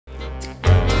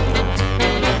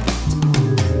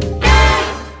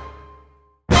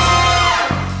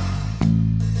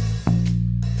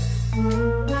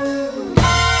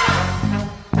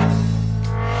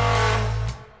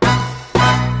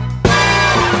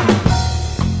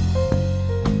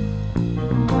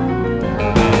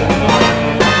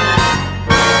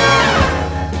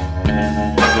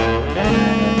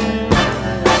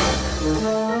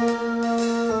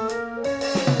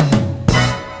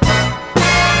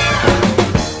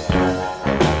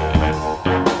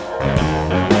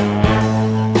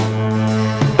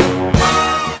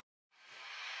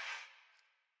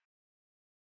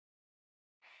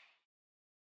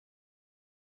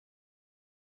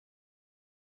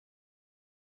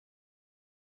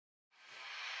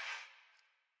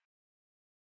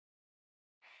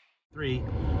3.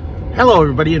 Hello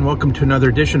everybody and welcome to another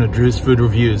edition of Drew's Food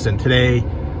Reviews, and today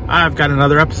I've got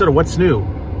another episode of What's New.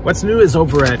 What's New is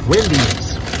over at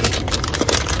Wendy's.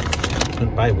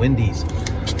 By Wendy's.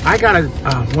 I got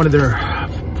one of their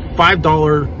 $5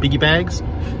 biggie bags.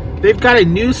 They've got a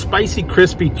new spicy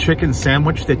crispy chicken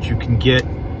sandwich that you can get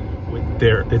with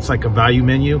their, it's like a value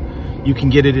menu. You can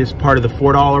get it as part of the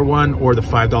 $4 one or the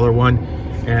 $5 one,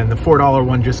 and the $4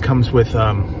 one just comes with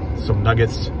some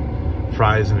nuggets,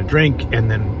 fries, and a drink,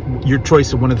 and then your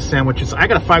choice of one of the sandwiches. I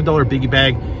got a $5 biggie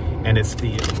bag, and it's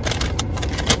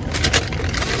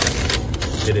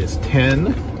it is 10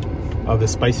 of the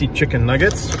spicy chicken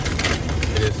nuggets.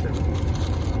 It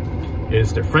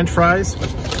is their French fries.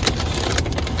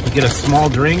 You get a small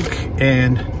drink,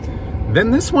 and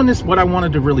then this one is what I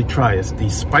wanted to really try. Is the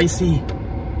spicy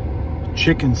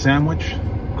chicken sandwich,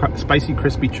 spicy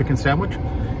crispy chicken sandwich,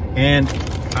 and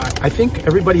I think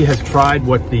everybody has tried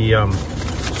what the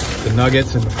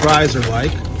nuggets and the fries are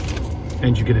like,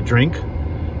 and you get a drink.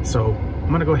 So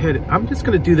I'm gonna go ahead, I'm just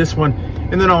gonna do this one,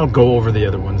 and then I'll go over the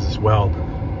other ones as well.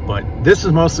 But this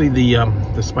is mostly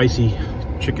the spicy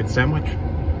chicken sandwich,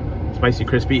 spicy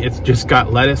crispy. It's just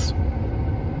got lettuce,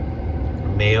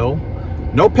 mayo,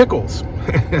 no pickles.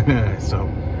 So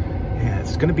yeah,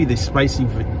 it's gonna be the spicy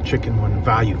chicken one,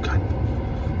 value kind.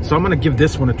 So I'm gonna give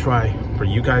this one a try for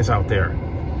you guys out there.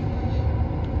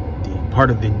 Part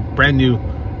of the brand new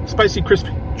spicy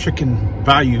crispy chicken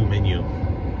value menu.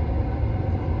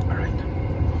 All right.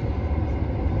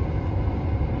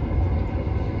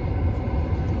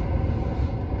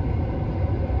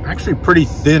 Actually pretty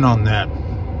thin on that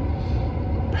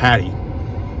patty.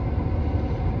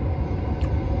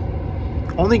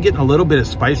 Only getting a little bit of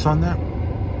spice on that.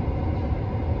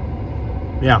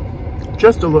 Yeah,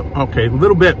 just a little, okay, a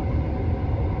little bit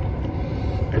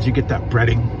as you get that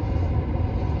breading.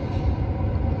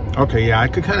 Okay, yeah, I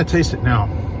could kind of taste it now,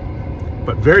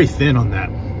 but very thin on that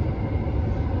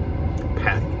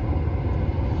patty.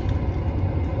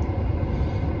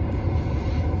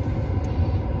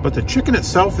 But the chicken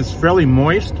itself is fairly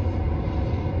moist,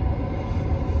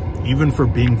 even for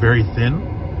being very thin.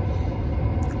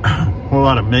 A whole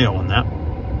lot of mayo on that.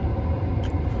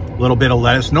 A little bit of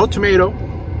lettuce, no tomato.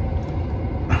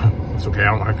 It's okay,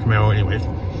 I don't like tomato anyways.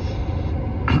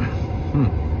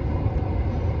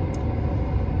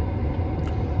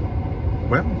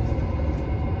 Well,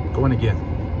 going again.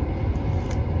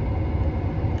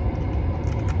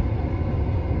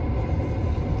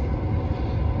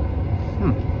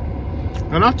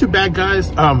 Now, not too bad, guys.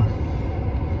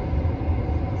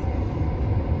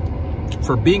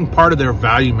 For being part of their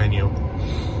value menu,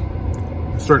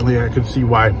 certainly I could see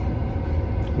why,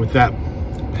 with that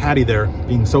patty there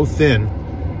being so thin,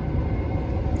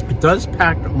 it does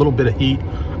pack a little bit of heat.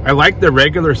 I like the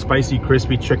regular spicy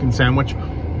crispy chicken sandwich,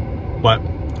 but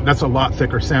that's a lot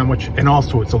thicker sandwich, and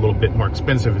also it's a little bit more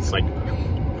expensive. It's like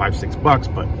 $5-6,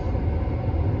 but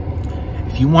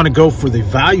if you want to go for the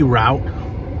value route,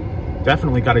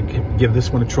 definitely got to give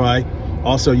this one a try.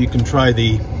 Also, you can try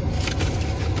the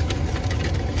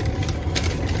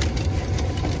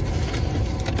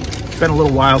it's been a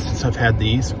little while since I've had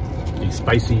these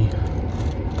spicy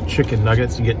chicken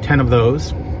nuggets. You get 10 of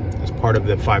those as part of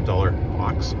the $5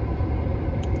 box.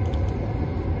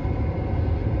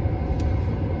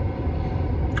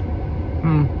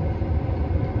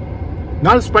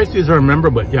 Not as spicy as I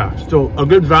remember, but yeah, still a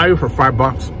good value for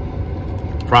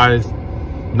 $5. Fries,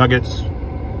 nuggets,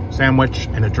 sandwich,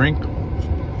 and a drink.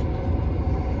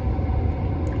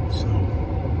 So,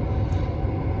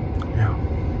 yeah.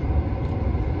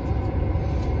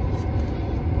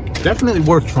 Definitely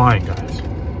worth trying, guys.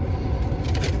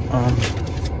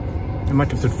 And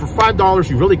like I said, for $5,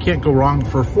 you really can't go wrong.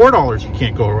 For $4, you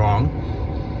can't go wrong.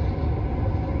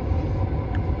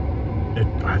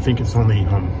 I think it's only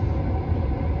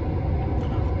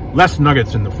less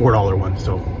nuggets in the $4 one,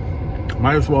 so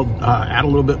might as well add a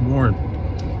little bit more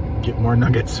and get more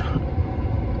nuggets.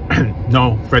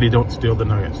 No, Freddie, don't steal the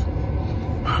nuggets.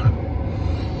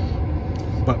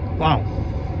 But wow,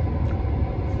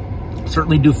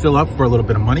 certainly do fill up for a little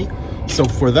bit of money. So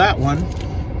for that one,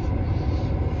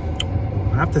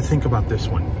 I have to think about this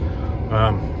one.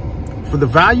 For the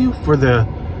value, for the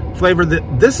flavor,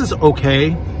 this is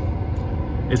okay.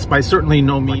 It's by certainly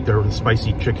no meat. They're the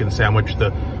spicy chicken sandwich,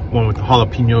 the one with the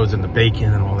jalapenos and the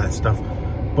bacon and all that stuff.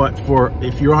 But for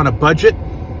if you're on a budget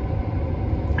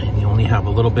and you only have a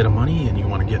little bit of money and you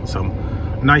want to get some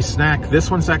nice snack,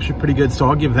 this one's actually pretty good. So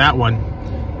I'll give that one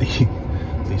the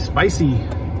spicy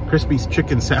crispy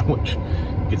chicken sandwich.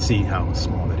 You can see how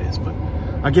small that is, but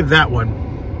I'll give that one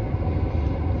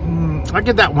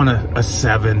a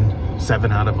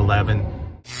 7 out of 11.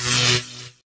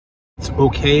 It's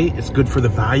okay, it's good for the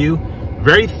value.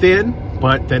 Very thin,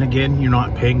 but then again, you're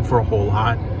not paying for a whole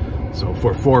lot. So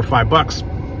for $4 or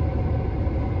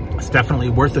 $5, it's definitely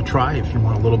worth a try if you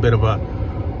want a little bit of a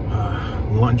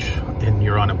lunch and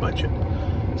you're on a budget.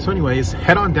 So anyways,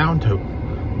 head on down to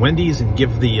Wendy's and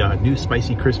give the new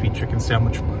spicy crispy chicken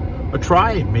sandwich a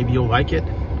try. Maybe you'll like it.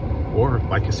 Or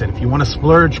like I said, if you want to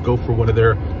splurge, go for one of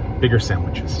their bigger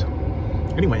sandwiches.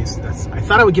 Anyways, I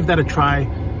thought I would give that a try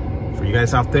for you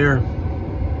guys out there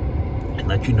and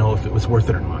let you know if it was worth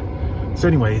it or not. So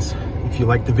anyways, if you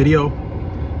liked the video,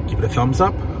 give it a thumbs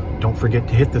up. Don't forget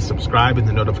to hit the subscribe and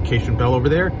the notification bell over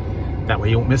there. That way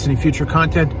you won't miss any future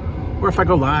content. Or if I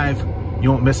go live, you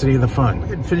won't miss any of the fun. Go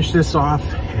ahead and finish this off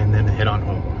and then head on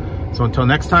home. So until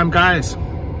next time, guys,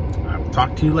 I will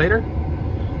talk to you later.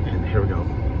 And here we go.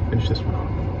 Finish this one off.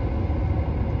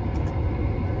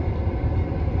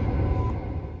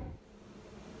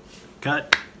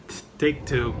 Cut. Take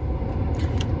two.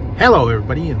 Hello,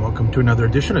 everybody, and welcome to another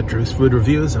edition of Drew's Food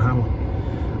Reviews.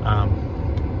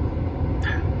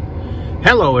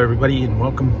 Hello, everybody, and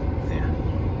welcome.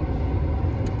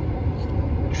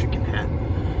 Chicken hat.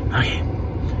 Okay.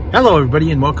 Hello,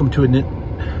 everybody, and welcome to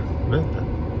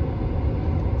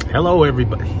Hello,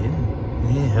 everybody.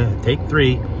 Yeah, take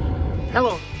three.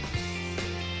 Hello.